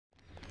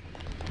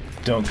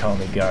Don't call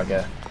me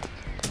Gaga.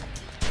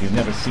 You've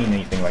never seen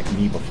anything like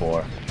me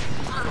before.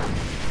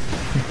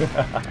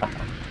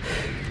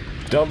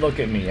 Don't look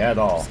at me at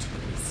all.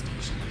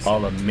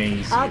 I'll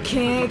amaze you. I'll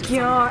kick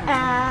your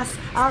ass.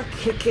 I'll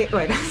kick it.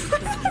 Wait.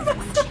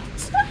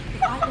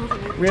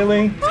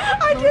 Really?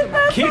 I did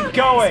that. Keep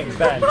going,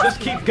 Ben. Just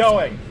keep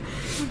going.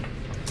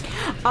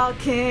 I'll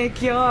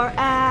kick your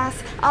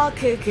ass. I'll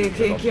kick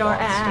your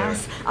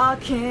ass. I'll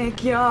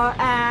kick your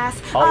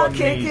ass. I'll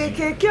kick your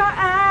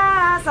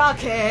ass. I'll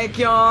kick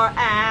your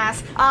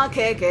ass. I'll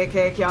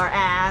kick your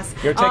ass.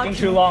 You're taking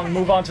too long.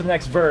 Move on to the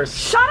next verse.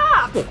 Shut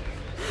up!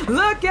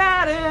 Look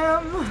at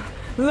him.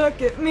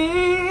 Look at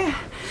me.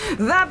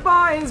 That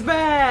boy is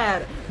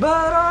bad,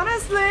 but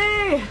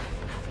honestly,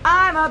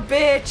 I'm a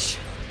bitch.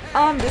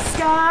 I'm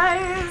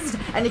disguised,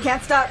 and you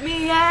can't stop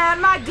me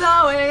and my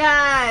glowing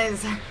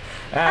eyes.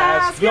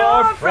 Ask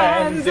your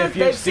friends if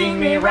you've seen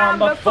me around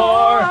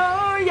before.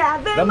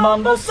 Yeah, they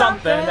mumble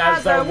something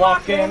as they're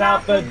walking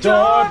out the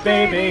door,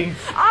 baby.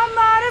 I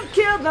might have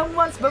killed them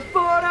once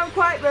before, don't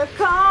quite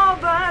recall,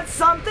 but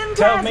something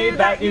tells me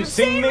that you've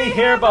seen me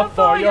here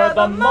before. You're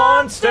the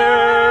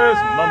monsters.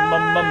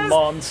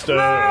 Monster.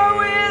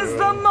 Muro is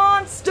the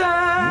monster.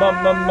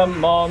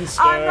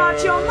 Monster. I'm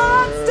not your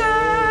monster.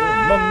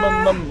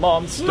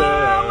 Monster.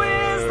 Muro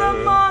is the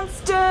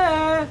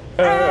monster.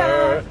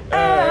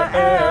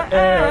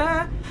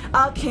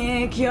 I'll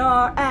kick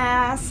your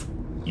ass.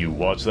 You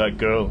watch that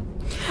girl.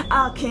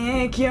 I'll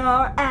kick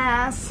your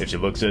ass. If she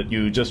looks at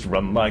you, just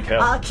run like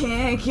hell. I'll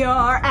kick your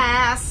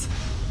ass.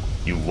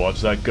 You watch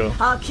that girl.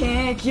 I'll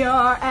kick your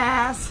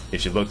ass.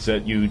 If she looks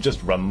at you,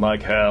 just run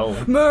like hell.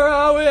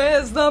 Muro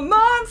is the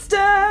monster.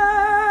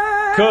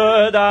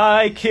 Could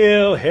I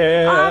kill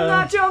him? I'm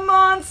not your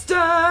monster.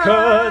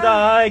 Could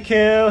I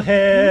kill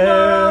him?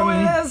 Muro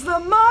is the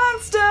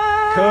monster.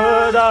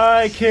 Could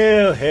I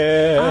kill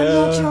him? I'm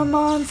not your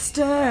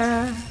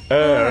monster.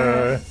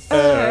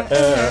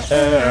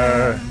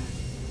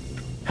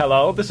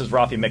 Hello, this is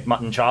Rafi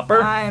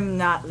McMutton-Chopper. I'm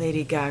not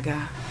Lady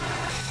Gaga.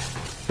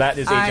 That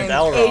is Agent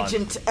I'm Elrond.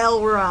 Agent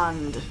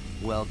Elrond.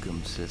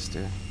 Welcome,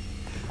 sister.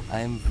 I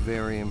am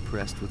very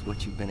impressed with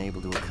what you've been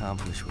able to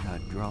accomplish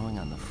without drawing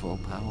on the full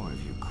power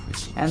of your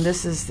crystals. And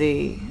this is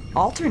the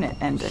alternate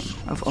ending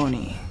of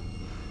Omni.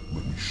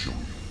 Let me show you.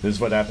 This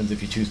is what happens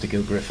if you choose to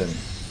kill Griffin.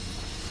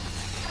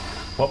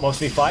 What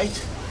must we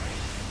fight?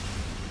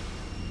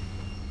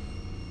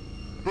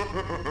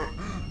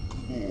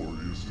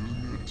 Glorious,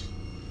 isn't it?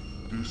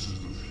 This is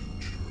the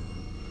future.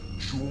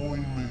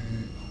 Join me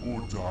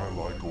or die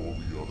like all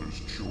the others,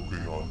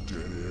 choking on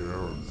dead air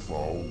and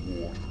foul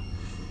water.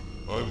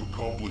 I've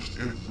accomplished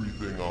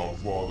everything our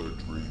father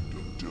dreamed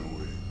of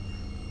doing.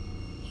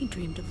 He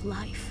dreamed of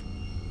life.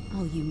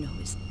 All you know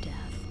is death.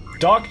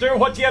 Doctor,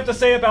 what do you have to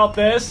say about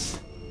this?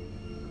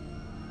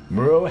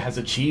 Muro has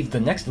achieved the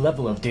next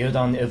level of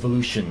Deodon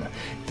evolution,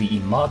 the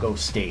Imago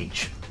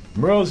stage.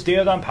 Muro's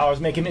Deodon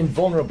powers make him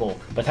invulnerable,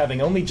 but having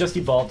only just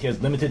evolved, he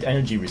has limited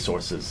energy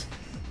resources.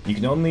 You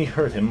can only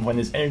hurt him when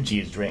his energy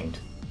is drained.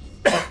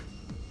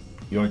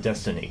 Your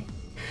destiny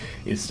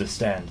is to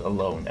stand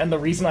alone. And the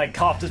reason I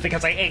coughed is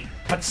because I ate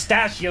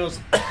pistachios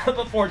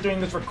before doing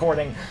this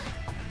recording.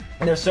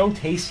 And they're so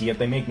tasty yet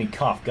they make me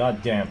cough,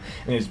 goddamn.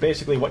 And it's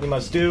basically what you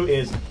must do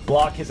is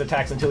block his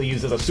attacks until he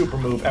uses a super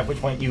move, at which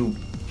point you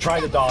try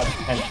to dodge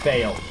and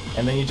fail.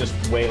 And then you just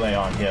waylay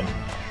on him.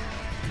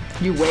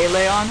 You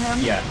waylay on him?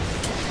 Yeah.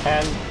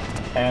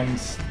 And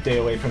stay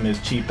away from his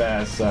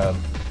cheap-ass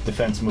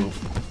defense move.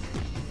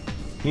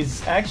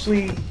 He's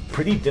actually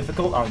pretty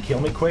difficult on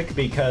Kill Me Quick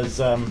because,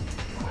 ow.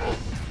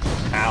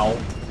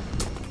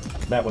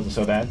 That wasn't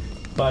so bad.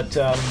 But,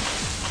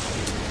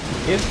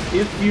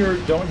 if you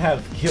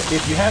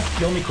have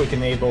Kill Me Quick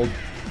enabled,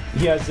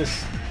 he has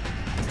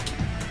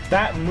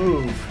that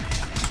move,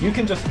 you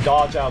can just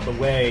dodge out of the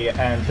way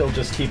and he'll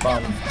just keep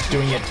on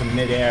doing it to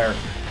mid-air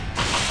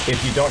if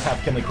you don't have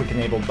Kill Me Quick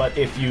enabled. But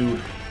if you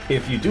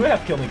do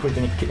have Kill Me Quick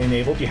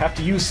enabled, you have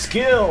to use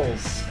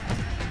skills.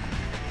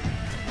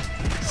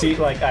 See,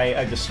 like,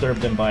 I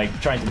disturbed him by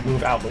trying to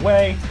move out of the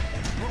way.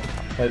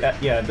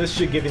 Yeah, this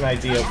should give you an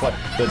idea of what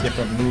the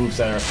different moves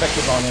that are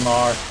effective on him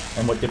are,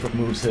 and what different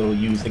moves he'll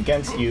use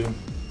against you.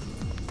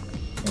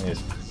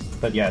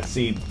 But yeah,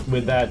 see,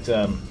 with that,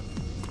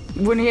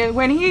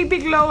 when he be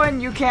glowing,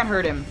 you can't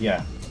hurt him.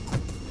 yeah,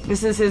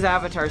 This is his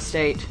avatar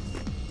state.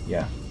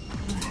 yeah.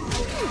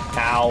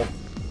 Ow.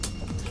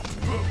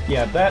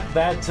 Yeah,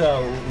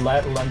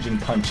 that lunging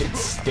punch, it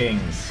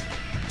stings.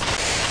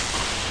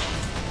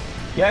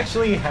 He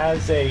actually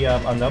has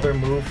another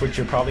move which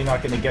you're probably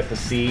not going to get to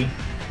see,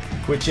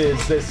 which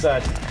is this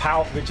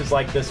which is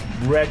like this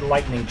red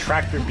lightning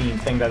tractor beam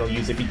thing that he'll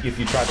use if you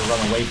try to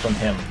run away from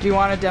him. Do you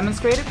want to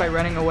demonstrate it by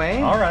running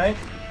away? All right,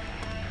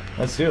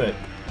 let's do it.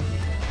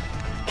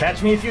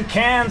 Catch me if you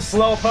can,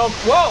 slowpoke.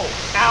 Whoa!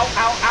 Ow!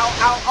 Ow! Ow!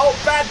 Ow! Oh,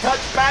 bad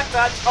touch! Bad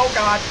touch! Oh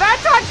God! Bad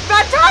touch!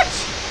 Bad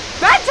touch!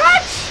 Bad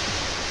touch!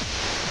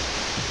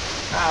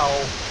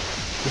 Ow!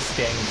 This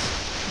stings.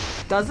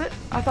 Does it?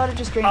 I thought it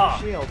just drained your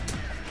shield.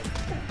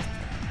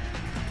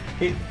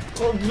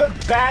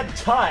 Bad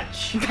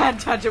touch. Bad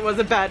touch. It was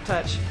a bad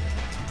touch.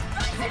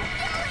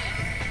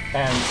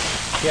 And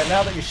yeah,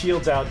 now that your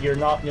shield's out, you're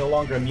no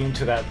longer immune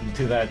to that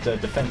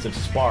defensive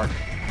spark.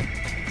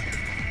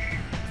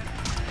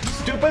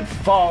 Stupid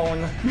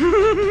phone.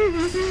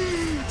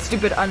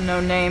 Stupid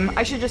unknown name.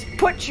 I should just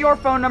put your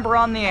phone number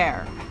on the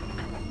air.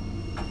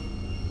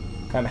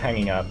 I'm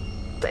hanging up.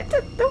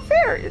 No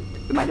fair. It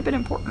might have been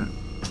important.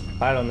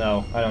 I don't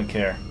know. I don't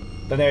care.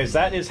 But anyways,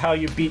 that is how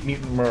you beat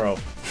Mutant Muro.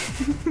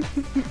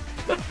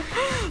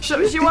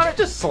 Did you want to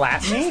just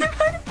slap me? It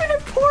might have been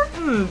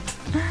important.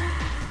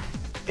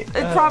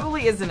 It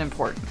probably isn't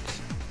important.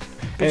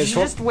 But you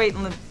should just wait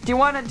and do you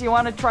want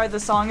to try the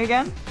song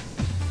again?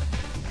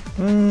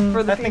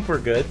 I think we're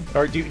good.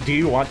 Or do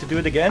you want to do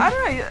it again? I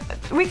don't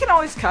know. We can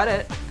always cut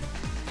it.